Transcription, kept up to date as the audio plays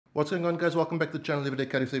What's going on, guys? Welcome back to the channel, Everyday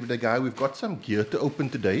Carry with Everyday Guy. We've got some gear to open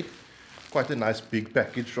today. Quite a nice big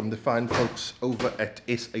package from the fine folks over at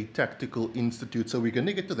SA Tactical Institute. So we're going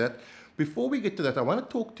to get to that. Before we get to that, I want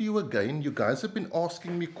to talk to you again. You guys have been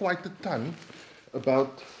asking me quite a ton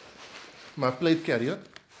about my plate carrier,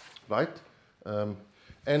 right?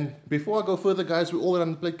 And before I go further, guys, we all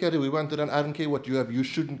run plate carrier. We want to run. I don't care what you have. You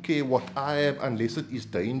shouldn't care what I have unless it is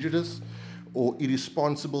dangerous or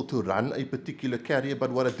irresponsible to run a particular carrier.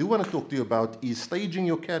 But what I do want to talk to you about is staging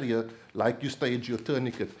your carrier like you stage your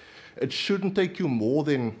tourniquet. It shouldn't take you more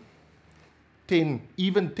than 10,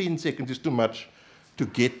 even 10 seconds is too much to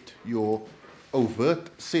get your overt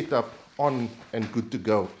setup on and good to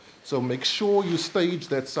go. So make sure you stage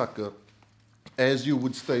that sucker as you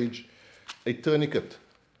would stage a tourniquet,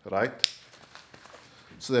 right?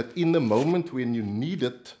 So that in the moment when you need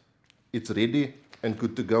it, it's ready and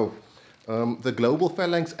good to go. The Global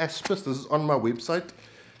Phalanx Aspis, this is on my website.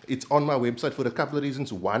 It's on my website for a couple of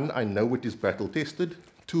reasons. One, I know it is battle tested.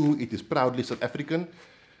 Two, it is proudly South African.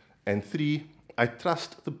 And three, I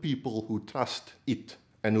trust the people who trust it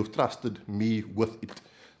and who've trusted me with it.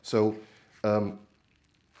 So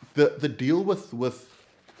the deal with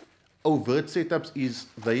overt setups is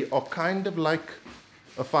they are kind of like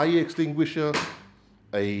a fire extinguisher,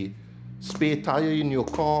 a spare tire in your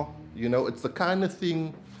car. You know, it's the kind of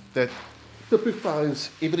thing that typifies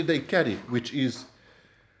everyday carry, which is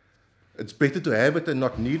it's better to have it and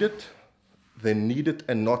not need it than need it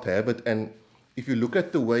and not have it. And if you look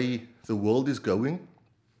at the way the world is going,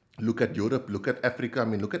 look at Europe, look at Africa. I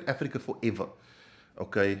mean, look at Africa forever.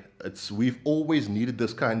 Okay, we've always needed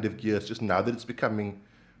this kind of gear. It's just now that it's becoming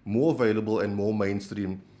more available and more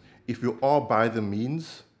mainstream. If you are by the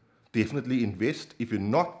means, definitely invest. If you're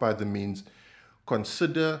not by the means,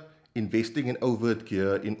 consider investing in overt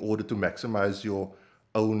gear in order to maximize your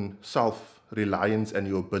own self-reliance and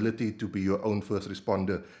your ability to be your own first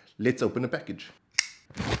responder. Let's open a package.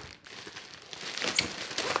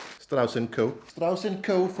 Strauss and Co. Strauss and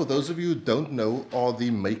Co, for those of you who don't know, are the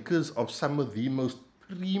makers of some of the most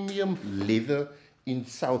premium leather in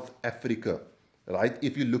South Africa, right?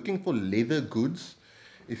 If you're looking for leather goods,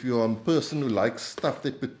 if you're a person who likes stuff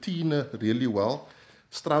that patina really well,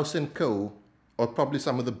 Strauss and Co are probably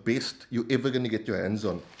some of the best you're ever going to get your hands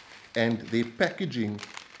on. And their packaging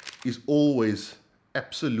is always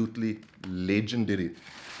absolutely legendary.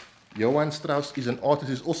 Johann Strauss is an artist.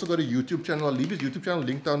 He's also got a YouTube channel. I'll leave his YouTube channel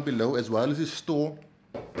linked down below, as well as his store.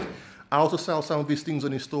 I also sell some of his things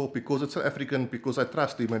on his store because it's South African, because I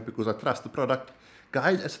trust him, and because I trust the product.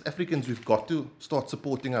 Guys, as South Africans, we've got to start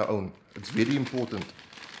supporting our own. It's very important.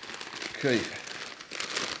 Okay.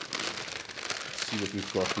 Let's see what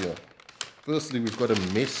we've got here. Firstly, we've got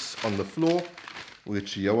a mess on the floor,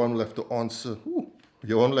 which Johan will have to answer.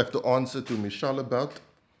 Johan will have to answer to Michelle about.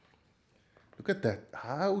 Look at that.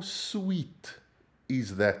 How sweet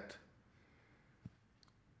is that?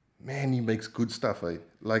 Man, he makes good stuff, eh?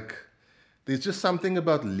 Like, there's just something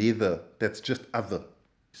about leather that's just other.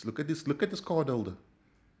 Just look at this card holder.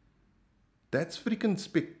 That's freaking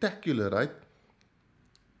spectacular, right?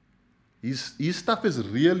 His stuff is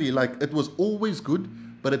really like, it was always good,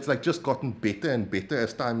 but it's like just gotten better and better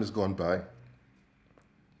as time has gone by.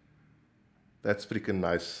 That's freaking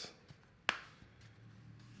nice.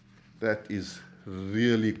 That is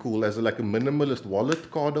really cool. As like a minimalist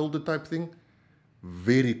wallet card holder type thing.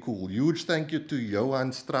 Very cool. Huge thank you to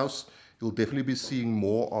Johann Strauss. You'll definitely be seeing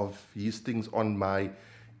more of his things on my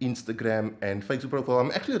Instagram and Facebook profile.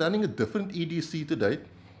 I'm actually running a different EDC today.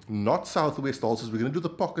 Not Southwest Ulcers. We're going to do the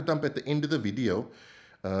pocket dump at the end of the video.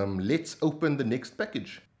 Let's open the next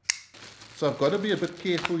package. So I've got to be a bit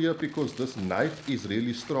careful here because this knife is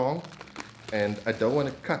really strong and I don't want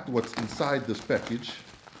to cut what's inside this package.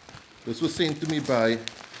 This was sent to me by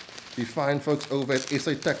the fine folks over at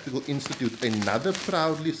SA Tactical Institute, another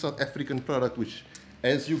proudly South African product, which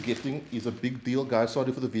as you're getting is a big deal. Guys,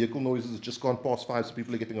 sorry for the vehicle noises. It's just gone past 5, so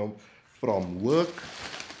people are getting home from work.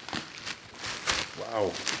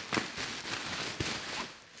 Wow.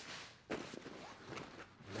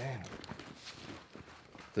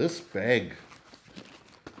 This bag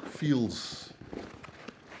feels,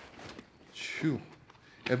 shoo.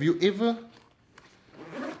 Have you ever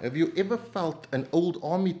felt an old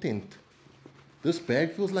army tent? This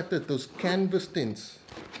bag feels like that, those canvas tents.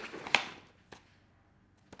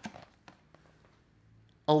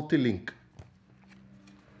 Ultilink.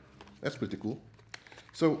 That's pretty cool.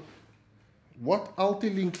 So what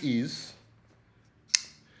Ultilink is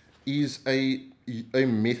a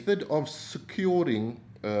method of securing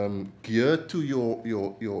gear to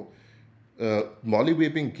your molly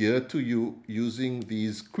webbing gear to you using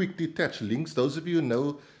these quick detach links. Those of you who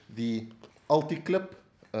know the ulti-clip,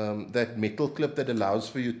 that metal clip that allows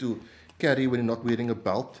for you to carry when you're not wearing a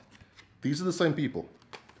belt. These are the same people.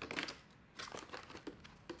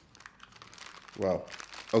 Wow.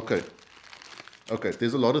 Okay. Okay,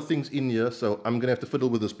 there's a lot of things in here, so I'm going to have to fiddle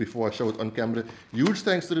with this before I show it on camera. Huge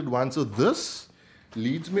thanks to Ridwan. So this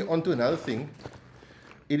leads me on to another thing.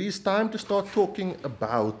 It is time to start talking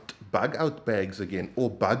about bug-out bags again, or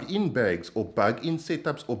bug-in bags, or bug-in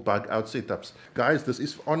setups, or bug-out setups. Guys, this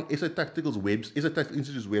is on SA Tactical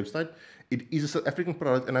Institute's website. It is a South African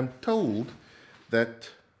product, and I'm told that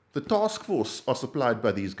the task force are supplied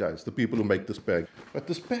by these guys, the people who make this bag. But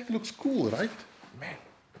this bag looks cool, right? Man.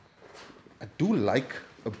 I do like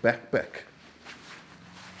a backpack.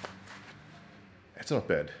 That's not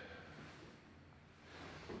bad.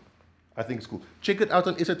 I think it's cool. Check it out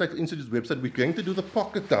on SA Tactical Institute's website. We're going to do the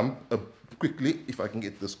pocket dump quickly. If I can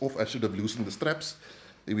get this off, I should have loosened the straps.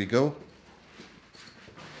 There we go.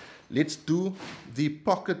 Let's do the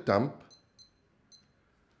pocket dump,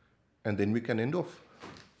 and then we can end off.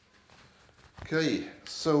 Okay,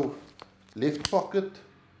 so left pocket.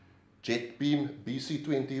 Jet Beam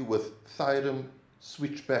BC20 with Thyrum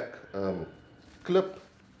switchback clip,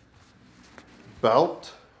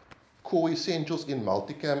 belt, core essentials in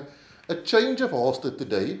multicam. A change of holster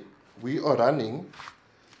today. We are running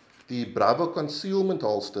the Bravo concealment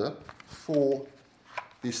holster for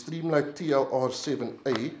the Streamlight TLR7A.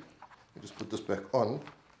 Let me just put this back on.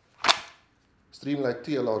 Streamlight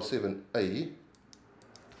TLR7A.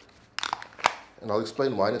 And I'll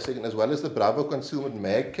explain why in a second, as well as the Bravo concealment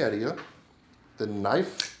mag carrier. The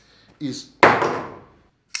knife is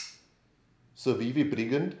Civivi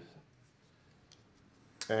Brigand,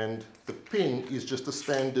 and the pen is just a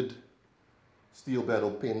standard steel barrel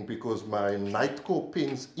pen because my Nightcore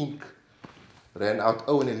pen's ink ran out.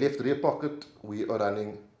 Oh, in the left rear pocket, we are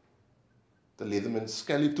running the Leatherman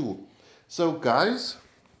Scully tool. So guys,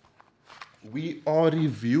 we are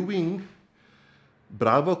reviewing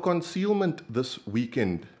Bravo concealment this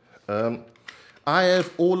weekend. I have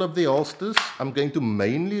all of the holsters. I'm going to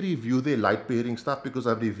mainly review their light bearing stuff because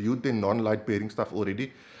I've reviewed their non-light bearing stuff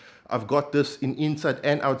already. I've got this in inside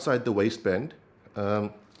and outside the waistband.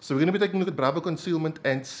 So we're going to be taking a look at Bravo concealment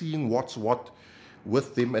and seeing what's what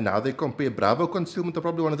with them and how they compare. Bravo concealment are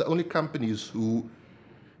probably one of the only companies who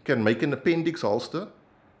can make an appendix holster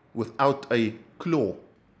without a claw,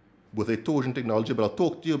 with a torsion technology, but I'll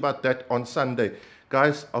talk to you about that on Sunday.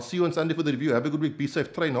 Guys, I'll see you on Sunday for the review. Have a good week. Be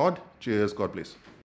safe. Train hard. Cheers. God bless.